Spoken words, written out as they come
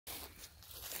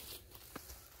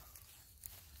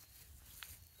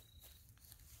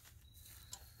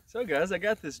So guys, I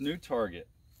got this new target.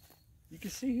 You can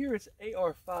see here it's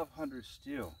AR500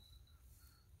 steel.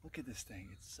 Look at this thing,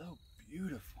 it's so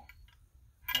beautiful.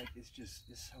 Like it's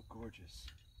so gorgeous.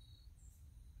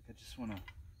 Like I just wanna,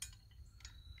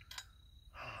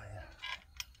 oh yeah,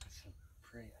 it's so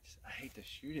pretty. I hate to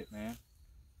shoot it, man.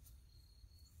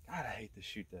 God, I hate to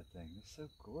shoot that thing. It's so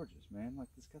gorgeous, man. Like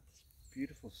it's got this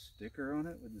beautiful sticker on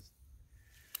it with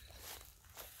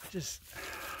this.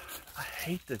 I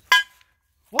hate the,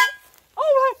 what?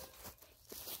 Oh my!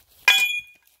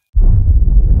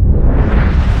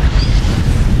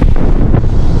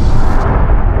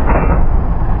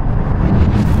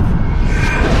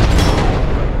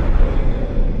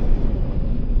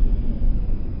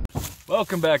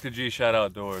 Welcome back to G-Shot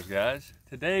Outdoors, guys.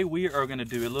 Today we are going to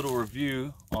do a little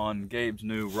review on Gabe's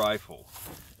new rifle.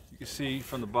 You can see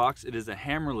from the box it is a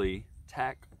Hammerli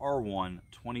Tac R1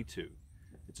 22.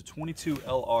 It's a 22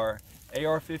 LR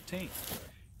AR-15.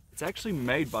 It's actually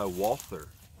made by Walther,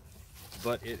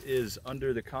 but it is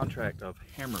under the contract of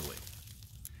Hammerli.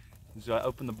 So I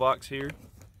open the box here.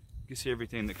 You can see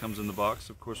everything that comes in the box.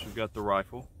 Of course, we've got the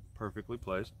rifle perfectly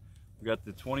placed. We've got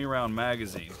the 20-round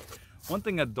magazine. One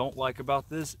thing I don't like about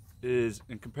this is,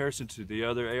 in comparison to the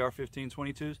other AR-15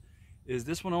 22s, is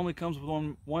this one only comes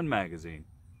with one magazine.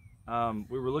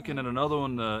 We were looking at another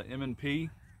one, the M&P,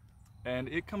 and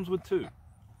it comes with two.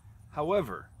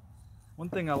 However, one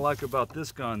thing I like about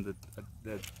this gun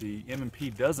that the M&P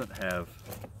doesn't have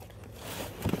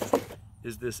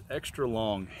is this extra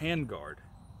long handguard.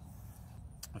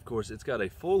 Of course, it's got a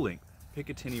full-length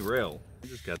Picatinny rail.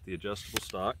 It's got the adjustable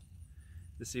stock.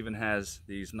 This even has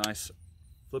these nice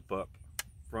flip-up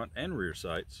front and rear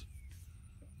sights.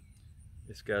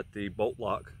 It's got the bolt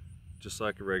lock, just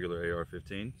like a regular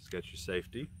AR-15. It's got your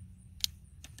safety.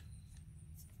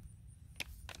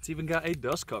 It's even got a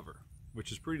dust cover,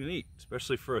 which is pretty neat,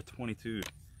 especially for a 22.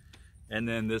 And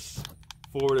then this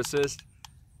forward assist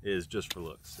is just for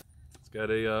looks. It's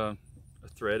got a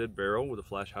threaded barrel with a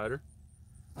flash hider.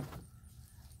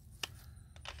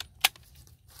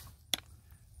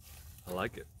 I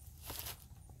like it.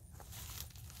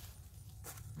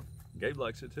 Gabe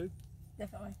likes it too.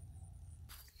 Definitely.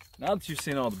 Now that you've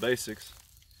seen all the basics,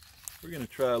 we're going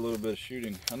to try a little bit of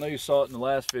shooting. I know you saw it in the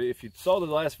last video. If you saw the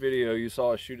last video, you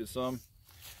saw us shoot at some.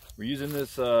 We're using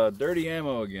this dirty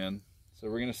ammo again. So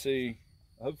we're going to see,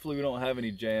 hopefully we don't have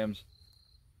any jams.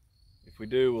 If we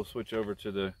do, we'll switch over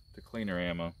to the cleaner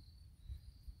ammo.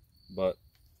 But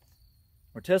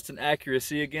we're testing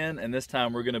accuracy again, and this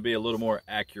time we're going to be a little more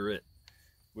accurate.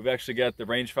 We've actually got the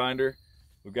rangefinder.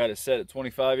 We've got it set at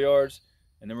 25 yards,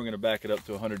 and then we're going to back it up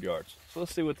to 100 yards. So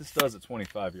let's see what this does at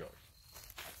 25 yards.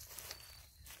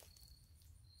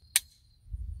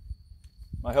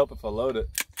 Might help if I load it.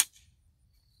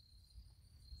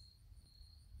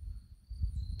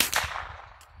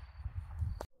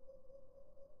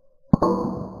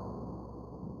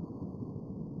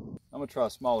 I'm going to try a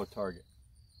smaller target.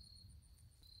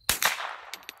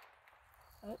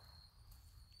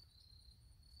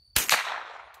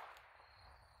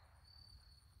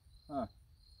 Huh.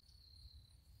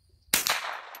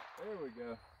 There we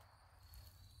go.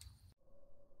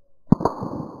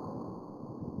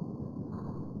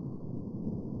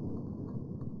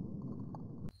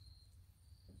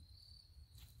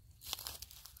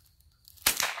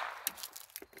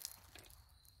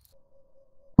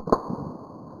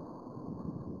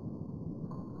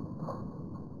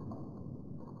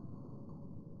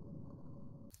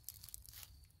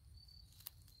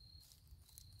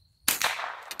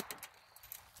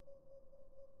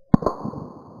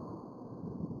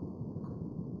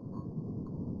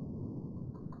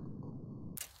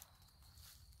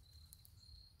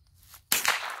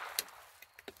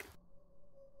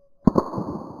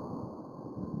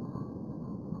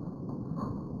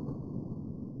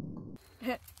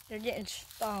 They're getting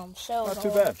shelled. Not too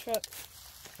bad.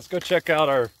 Let's go check out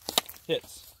our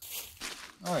hits.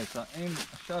 All right, so I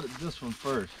shot at this one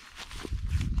first.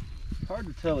 It's hard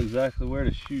to tell exactly where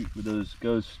to shoot with those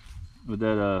ghosts, with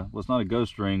that, well, it's not a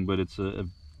ghost ring, but it's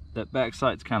that back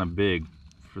sight's kind of big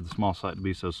for the small sight to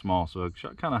be so small. So I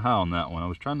shot kind of high on that one. I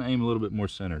was trying to aim a little bit more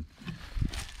centered.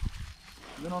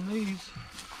 And then on these,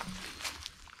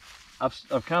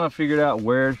 I've kind of figured out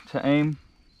where to aim.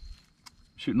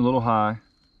 Shooting a little high.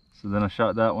 So then I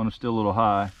shot that one, it's still a little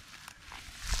high.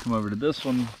 Come over to this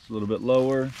one, it's a little bit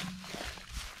lower.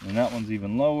 And that one's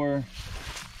even lower.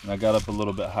 And I got up a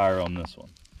little bit higher on this one.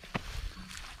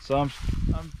 So I'm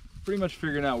pretty much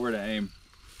figuring out where to aim.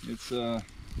 It's not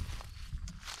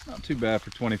too bad for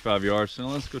 25 yards. So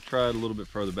let's go try it a little bit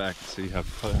further back and see how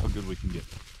good we can get.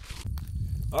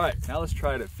 All right, now let's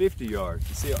try it at 50 yards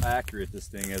to see how accurate this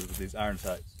thing is with these iron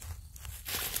sights.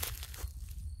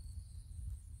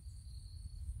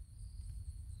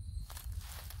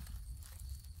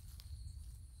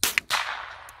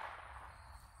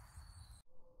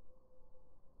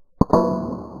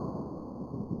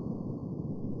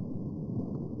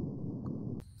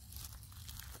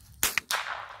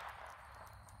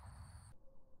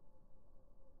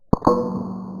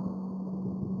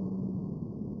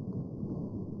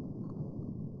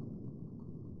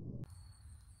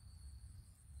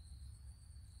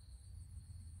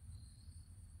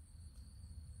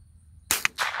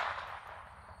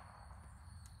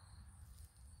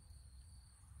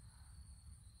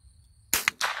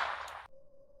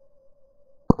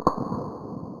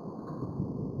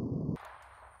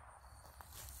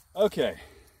 Okay,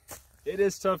 it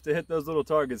is tough to hit those little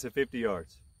targets at 50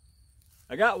 yards.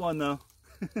 I got one though.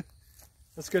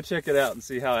 Let's go check it out and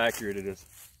see how accurate it is.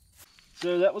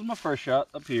 So that was my first shot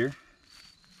up here.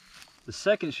 The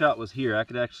second shot was here. I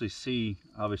could actually see,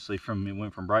 obviously, it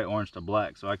went from bright orange to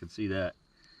black, so I could see that.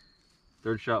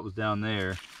 Third shot was down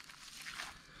there.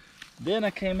 Then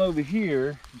I came over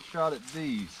here and shot at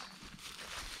these.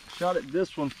 Shot at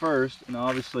this one first, and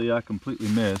obviously I completely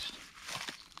missed.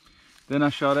 Then I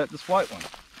shot at this white one.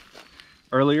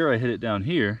 Earlier I hit it down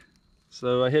here,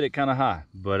 so I hit it kind of high,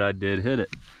 but I did hit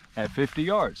it at 50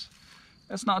 yards.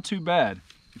 That's not too bad.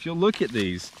 If you'll look at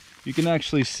these, you can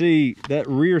actually see that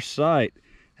rear sight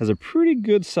has a pretty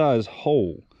good size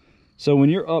hole. So when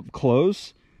you're up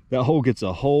close, that hole gets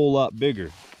a whole lot bigger.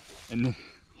 And the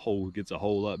hole gets a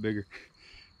whole lot bigger.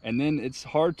 And then it's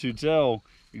hard to tell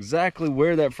exactly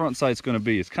where that front sight's going to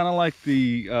be. It's kind of like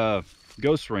the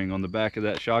ghost ring on the back of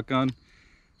that shotgun.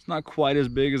 It's not quite as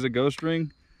big as a ghost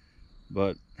ring,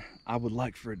 but I would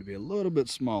like for it to be a little bit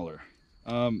smaller.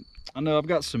 I know I've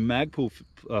got some Magpul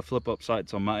flip up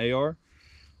sights on my AR,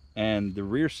 and the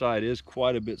rear sight is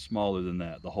quite a bit smaller than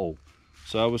that, the hole.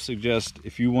 So I would suggest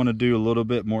if you want to do a little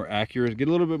bit more accurate, get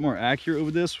a little bit more accurate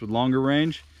with this with longer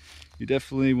range, you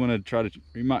definitely want to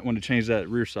you might want to change that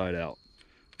rear sight out.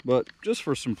 But just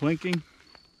for some plinking,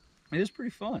 it is pretty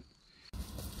fun.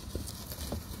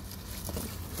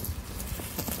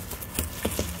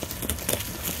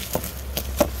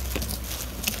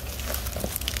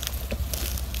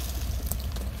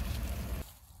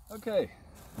 Okay,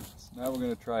 so now we're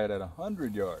going to try it at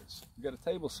 100 yards. We've got a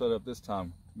table set up this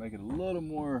time to make it a little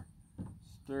more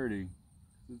sturdy.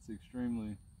 It's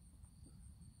extremely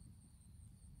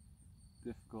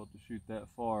difficult to shoot that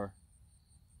far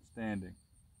standing.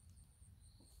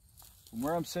 From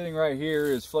where I'm sitting right here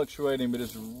is fluctuating, but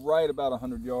it's right about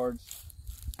 100 yards.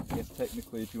 I guess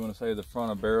technically, if you want to say the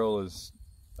front of barrel is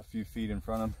a few feet in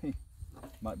front of me,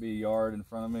 might be a yard in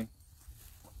front of me,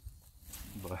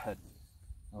 but I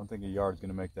don't think a yard's going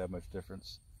to make that much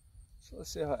difference. So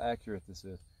let's see how accurate this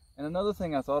is. And another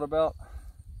thing I thought about,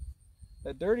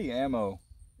 that dirty ammo,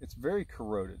 it's very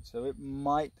corroded, so it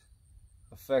might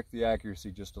affect the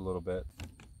accuracy just a little bit.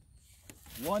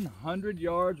 100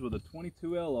 yards with a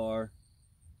 22 LR.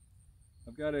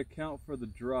 I've got to account for the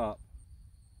drop.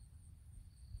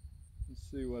 Let's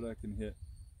see what I can hit.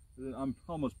 I'm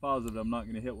almost positive I'm not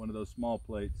going to hit one of those small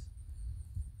plates.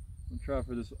 I'm going to try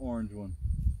for this orange one.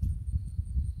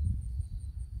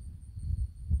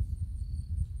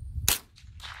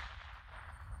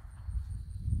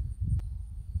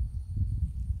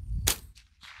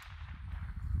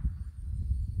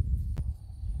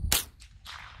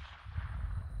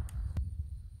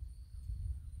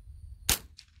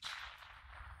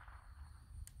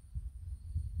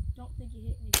 Don't think you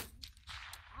hit me.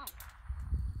 Ow.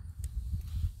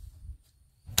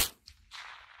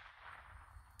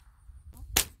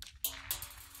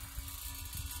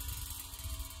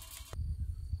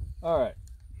 All right.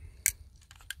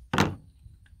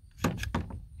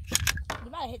 You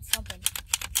might have hit something.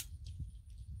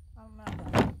 I don't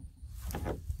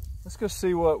know. Let's go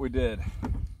see what we did.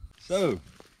 So,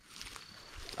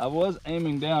 I was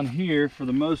aiming down here for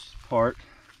the most part.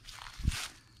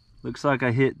 Looks like I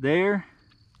hit there,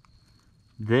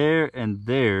 there, and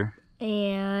there.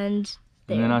 And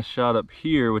there. And then I shot up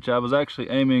here, which I was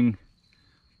actually aiming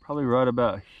probably right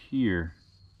about here.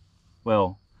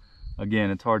 Well, again,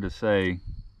 it's hard to say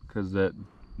because that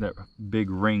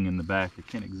big ring in the back, I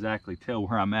can't exactly tell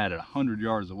where I'm at 100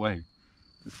 yards away.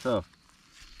 It's tough.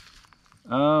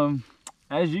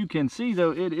 As you can see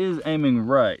though, it is aiming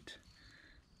right.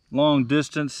 Long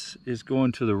distance is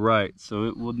going to the right, so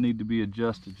it will need to be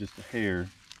adjusted just a hair.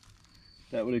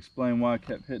 That would explain why I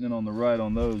kept hitting it on the right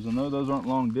on those. I know those aren't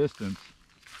long distance,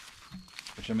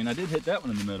 which I mean, I did hit that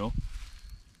one in the middle.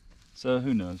 So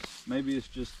who knows? Maybe it's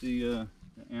just the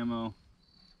The ammo.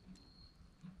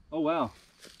 Oh wow,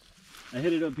 I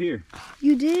hit it up here.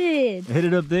 You did. I hit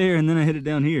it up there and then I hit it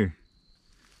down here.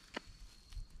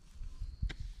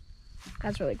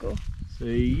 That's really cool. So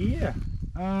yeah,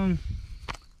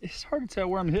 it's hard to tell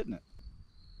where I'm hitting it.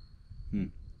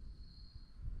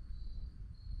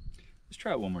 Let's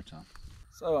try it one more time.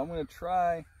 So I'm gonna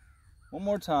try one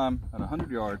more time at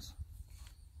 100 yards.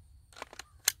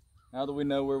 Now that we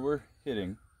know where we're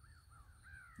hitting,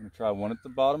 I'm gonna try one at the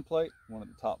bottom plate, one at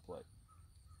the top plate.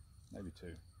 Maybe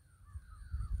two.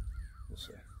 We'll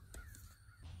see.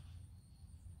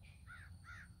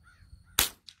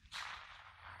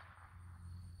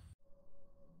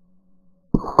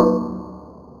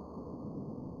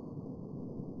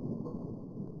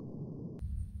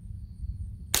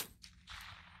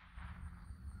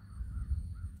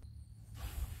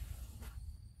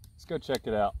 Let's go check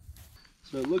it out.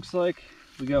 So it looks like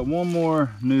we got one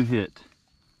more new hit.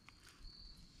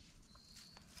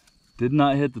 Did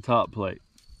not hit the top plate.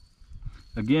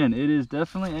 Again, it is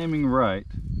definitely aiming right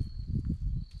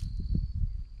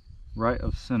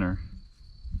of center.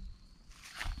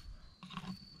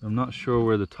 I'm not sure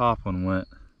where the top one went.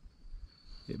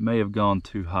 It may have gone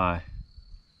too high.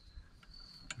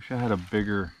 Wish I had a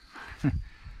bigger,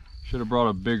 should have brought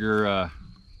a bigger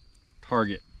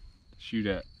target to shoot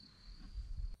at.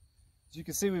 As you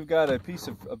can see, we've got a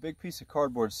big piece of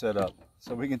cardboard set up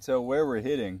so we can tell where we're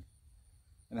hitting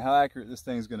and how accurate this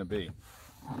thing's going to be.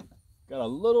 Got a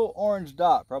little orange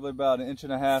dot, probably about 1.5 inches,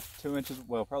 2 inches,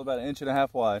 well, probably about 1.5 inches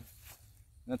wide.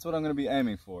 And that's what I'm going to be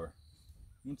aiming for.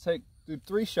 I'm going to do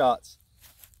 3 shots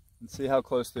and see how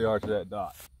close they are to that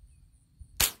dot.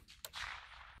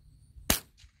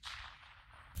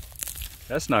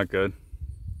 That's not good.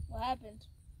 What happened?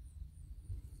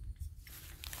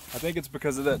 I think it's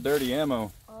because of that dirty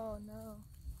ammo. Oh no.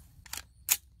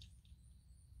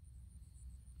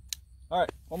 All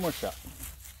right, one more shot.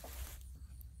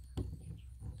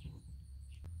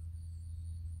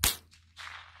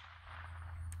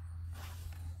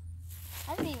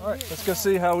 I didn't even All right, hear it let's come go out.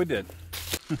 see how we did.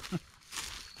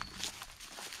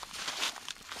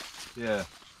 Yeah.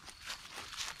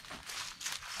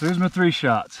 There's my 3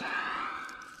 shots.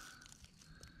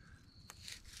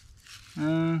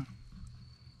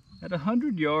 At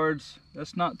 100 yards,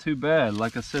 that's not too bad.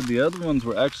 Like I said, the other ones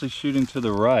were actually shooting to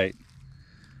the right.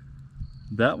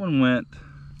 That one went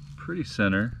pretty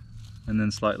center and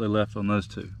then slightly left on those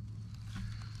 2.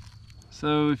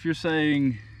 So if you're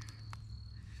saying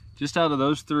just out of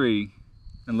those 3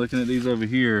 and looking at these over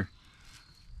here,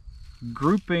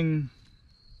 grouping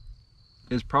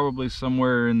is probably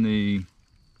somewhere in the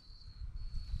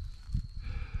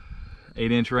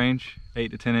 8-inch range,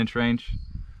 8 to 10-inch range.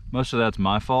 Most of that's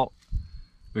my fault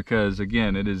because,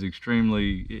 again, it is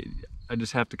I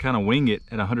just have to kind of wing it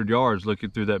at 100 yards looking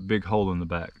through that big hole in the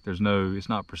back. It's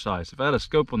not precise. If I had a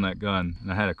scope on that gun and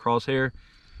I had a crosshair,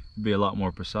 it'd be a lot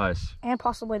more precise. And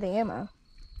possibly the ammo.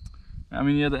 I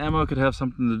mean, yeah, the ammo could have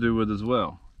something to do with it as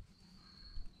well.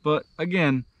 But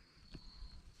again,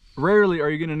 rarely are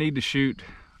you going to need to shoot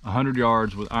 100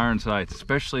 yards with iron sights,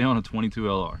 especially on a 22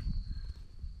 LR.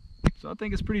 So I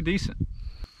think it's pretty decent.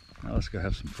 Now let's go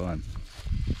have some fun.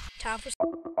 Time for...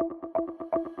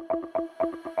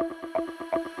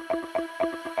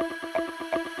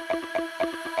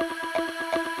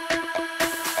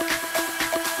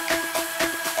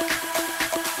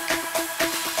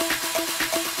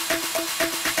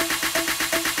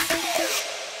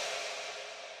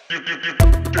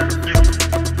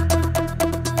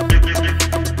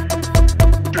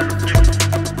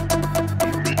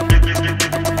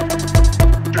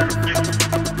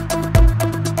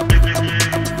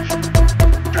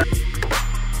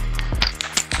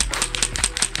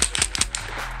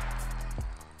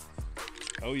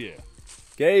 Oh yeah.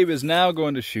 Gabe is now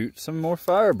going to shoot some more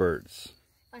Firebirds.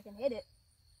 I can hit it.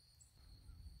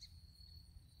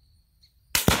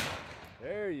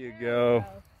 There you go.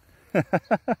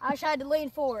 I tried to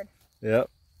lean forward. Yep.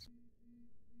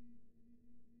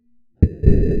 There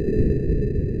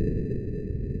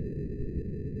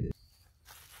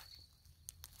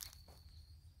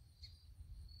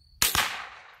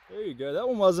you go. That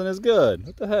one wasn't as good.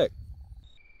 What the heck?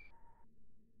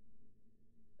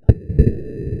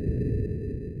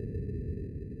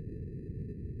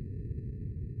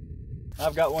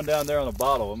 I've got one down there on the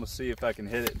bottle. I'm gonna see if I can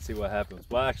hit it and see what happens.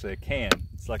 Well, actually, a can.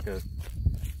 It's like a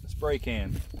spray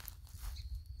can.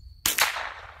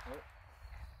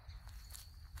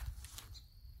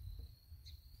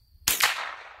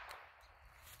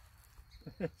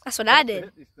 That's what I did.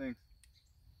 Hit these things.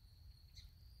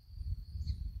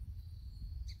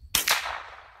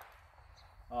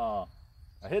 Oh,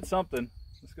 I hit something.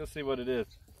 Let's go see what it is.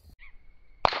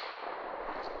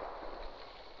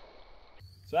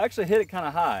 So I actually hit it kind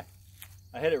of high.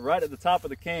 I hit it right at the top of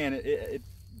the can. It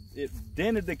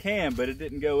dented the can, but it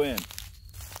didn't go in. I'm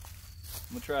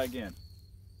gonna try again.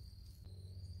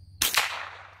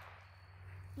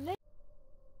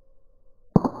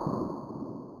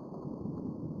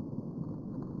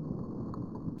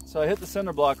 So I hit the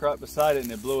center block right beside it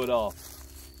and it blew it off.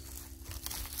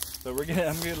 So I'm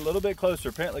getting a little bit closer.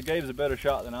 Apparently Gabe's a better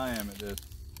shot than I am at this.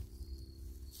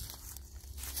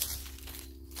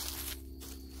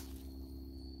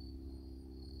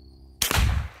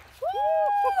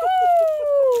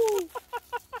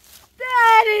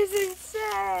 That is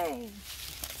insane!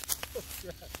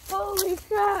 Holy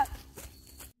crap!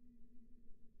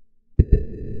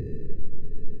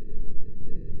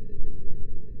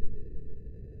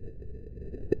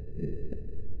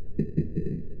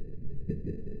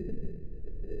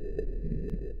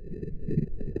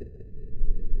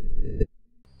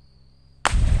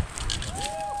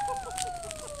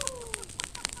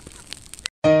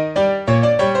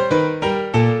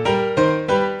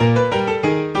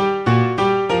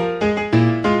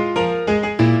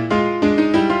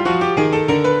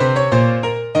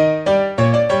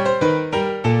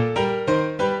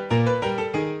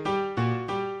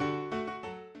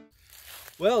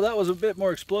 Well, that was a bit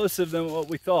more explosive than what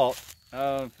we thought.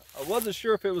 I wasn't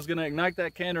sure if it was going to ignite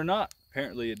that can or not.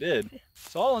 Apparently it did.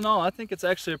 So all in all, I think it's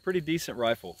actually a pretty decent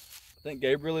rifle. I think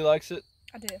Gabe really likes it.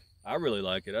 I do. I really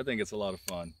like it. I think it's a lot of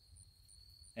fun.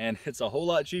 And it's a whole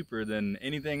lot cheaper than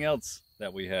anything else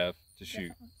that we have to shoot.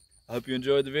 Definitely. I hope you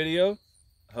enjoyed the video.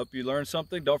 I hope you learned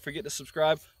something. Don't forget to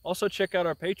subscribe. Also check out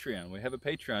our Patreon. We have a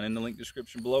Patreon in the link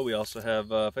description below. We also have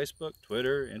Facebook,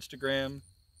 Twitter, Instagram,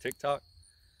 TikTok.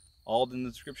 All in the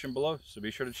description below, so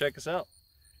be sure to check us out.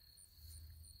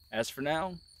 As for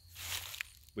now,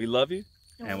 we love you,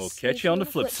 and we'll catch you on the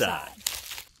flip side.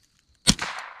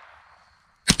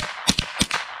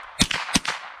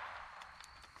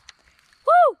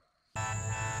 Woo!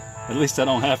 At least I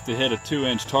don't have to hit a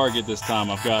 2-inch target this time.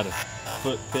 I've got a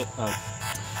foot pit.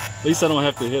 At least I don't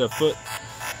have to hit a foot.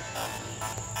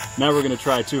 Now we're going to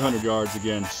try 200 yards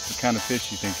again. What kind of fish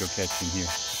do you think you'll catch in here?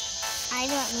 I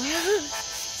don't know.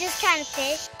 Just kind of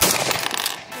fish.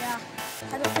 Yeah.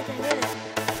 I don't think I did it.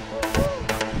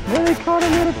 Really caught a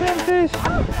little pinfish.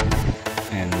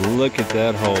 And look at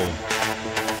that hole.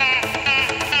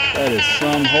 That is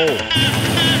some hole.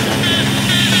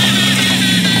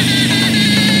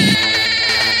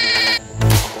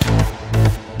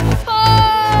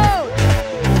 Oh!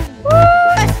 Woo!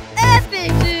 That's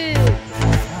epic, dude! I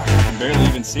can barely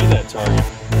even see that target.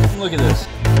 Look at this.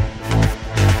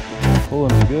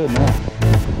 Pulling it good now.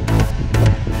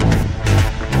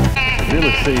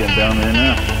 Really see him down there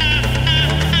now.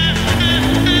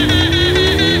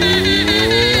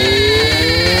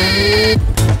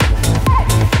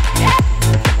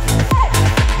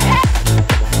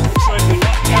 Looks like we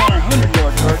locked down our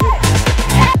 100-yard target.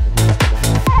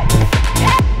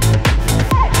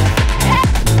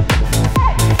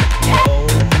 Oh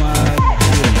my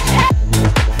goodness.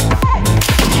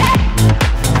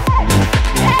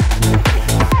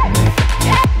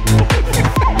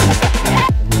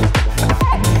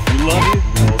 We love you,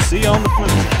 and we'll see you on the flip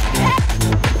side.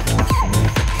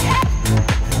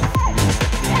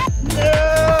 No!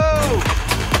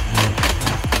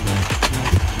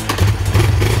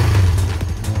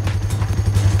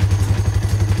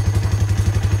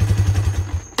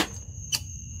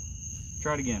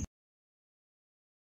 Try it again.